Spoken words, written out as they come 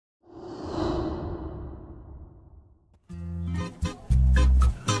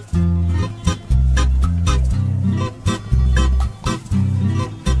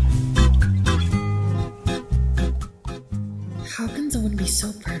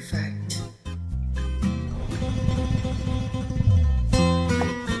Perfect.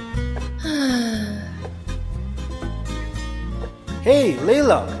 Hey,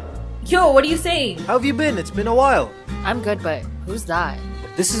 Layla! Yo, what are you saying? How have you been? It's been a while. I'm good, but who's that?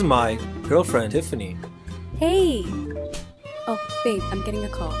 This is my girlfriend, Tiffany. Hey! Oh, babe, I'm getting a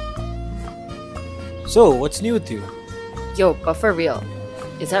call. So, what's new with you? Yo, but for real,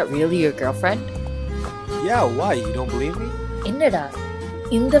 is that really your girlfriend? Yeah, why? You don't believe me? என்னடா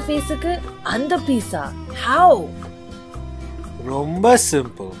இந்த ஃபேஸுக்கு அந்த பீஸா? How? Romba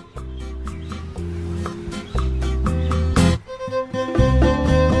simple.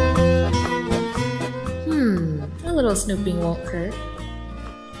 A little snooping won't hurt.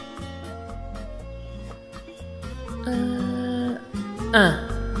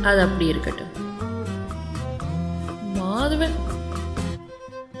 அது அப்படி இருக்கட்டும். Madhavan.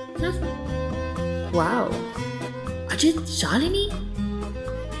 Wow. Ajith Shalini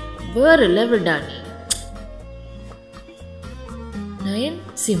வேற level Danny. Nine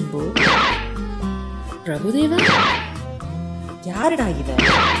Simbu Prabhudeva யாருடா இவன்?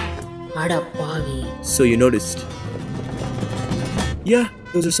 அட பாவி. So you noticed? Yeah,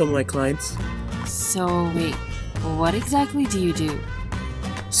 those are some of my clients. So wait, what exactly do you do?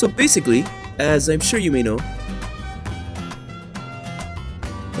 So basically, as I'm sure you may know,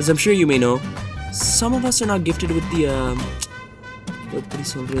 some of us are not gifted with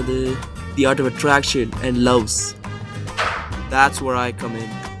the art of attraction and loves. That's where I come in.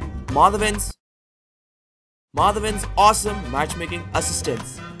 Madhavan's awesome matchmaking assistants.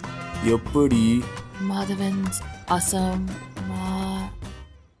 You're pretty. Madhavan's awesome.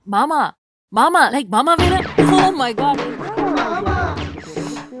 Mama, like Mama Vera? Oh my god.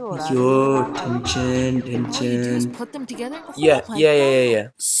 Yo, tension. Just put them together? Yeah.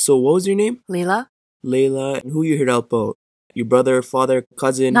 So what was your name? Layla? Layla. And who you here to help out? Your brother, father,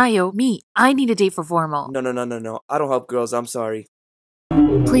 cousin? Nayo, me. I need a date for formal. No. I don't help girls. I'm sorry.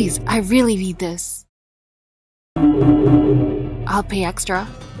 Please, I really need this. I'll pay extra.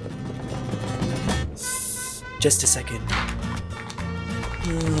 Just a second.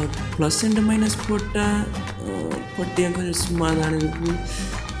 Plus and minus போட்டா பொட்டியம் கொஞ்சம் சும்மா தானே இருக்கு.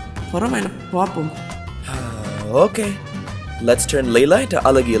 பரவாயில்ல பாப்போம். Okay. Let's turn Laila into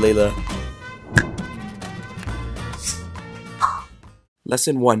Azhagiya Laila.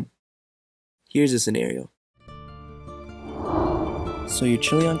 Lesson 1. Here's a scenario. So you're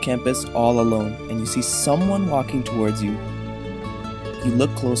chilling on campus all alone and you see someone walking towards you. You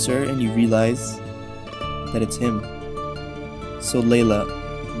look closer and you realize that it's him. So Layla,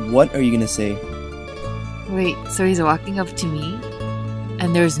 what are you gonna say? Wait, so he's walking up to me and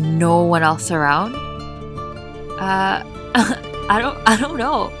there's no one else around? I don't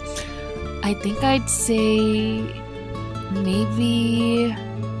know. I think I'd say maybe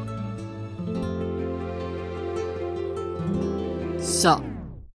so.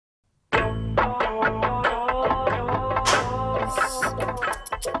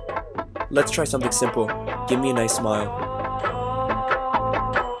 Let's try something simple. Give me a nice smile.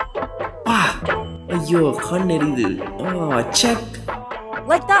 Ayyo, kanneridu. Check.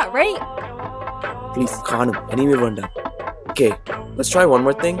 Like that, right? Please, Khanum. Anyway, Vanda. Okay, let's try one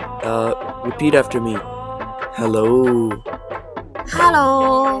more thing. Repeat after me. Hello.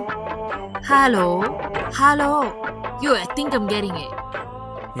 Yo, I think I'm getting it.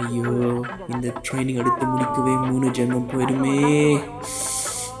 Ayyo, in the training aduthu mudikave 3 janmam poidume.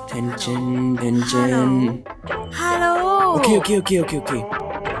 Tension. Hello. Okay.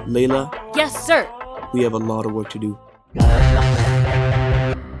 Layla. Yes, sir. We have a lot of work to do.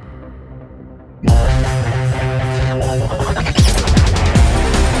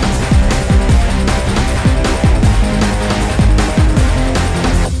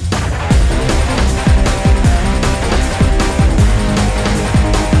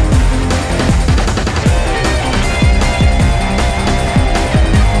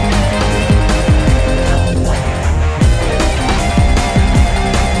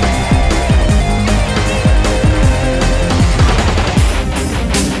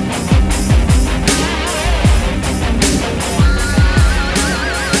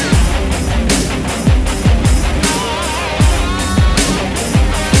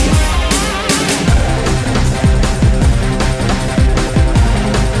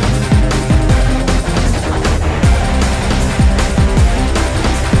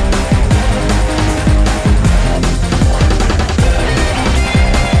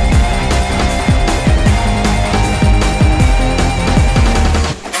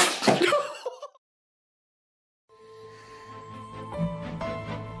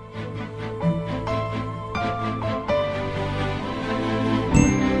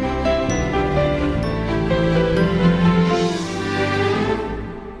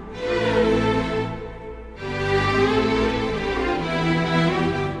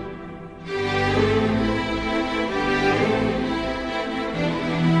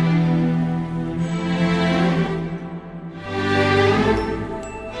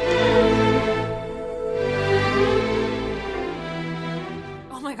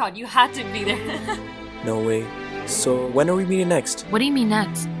 god, you had to be there. No way. So when are we meeting next? What do you mean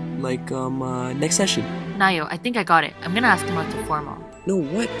next? Like, next session. Nayo, I think I got it. I'm gonna ask him out to formal. No,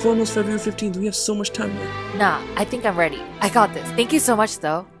 what? Formal's February 15th. We have so much time left. Nah, I think I'm ready. I got this. Thank you so much,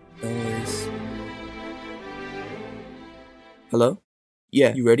 though. No worries. Hello?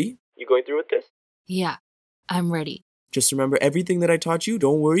 Yeah, you ready? You going through with this? Yeah, I'm ready. Just remember everything that I taught you.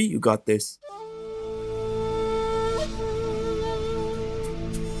 Don't worry, you got this.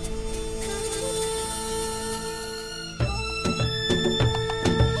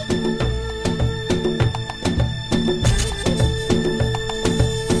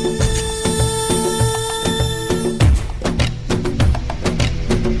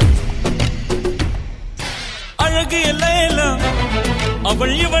 Azhagiya Laila,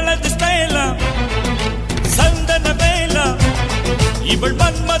 அவள் இவளது ஸ்டைலா, சந்தன வேலா, இவள்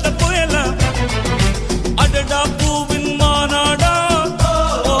மன்மத புயலா, அடடா பூவின் மாநாடா,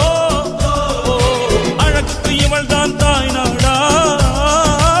 ஓ ஓ அழகுக்கு இவள் தான் தாய் நாடா.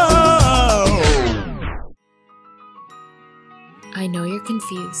 I know you're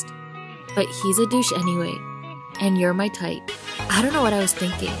confused, but he's a douche anyway, and you're my type. I don't know what I was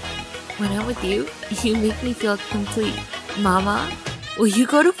thinking. When I'm with you, you make me feel complete. Mama, will you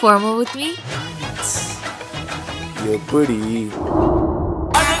go to formal with me? You're pretty.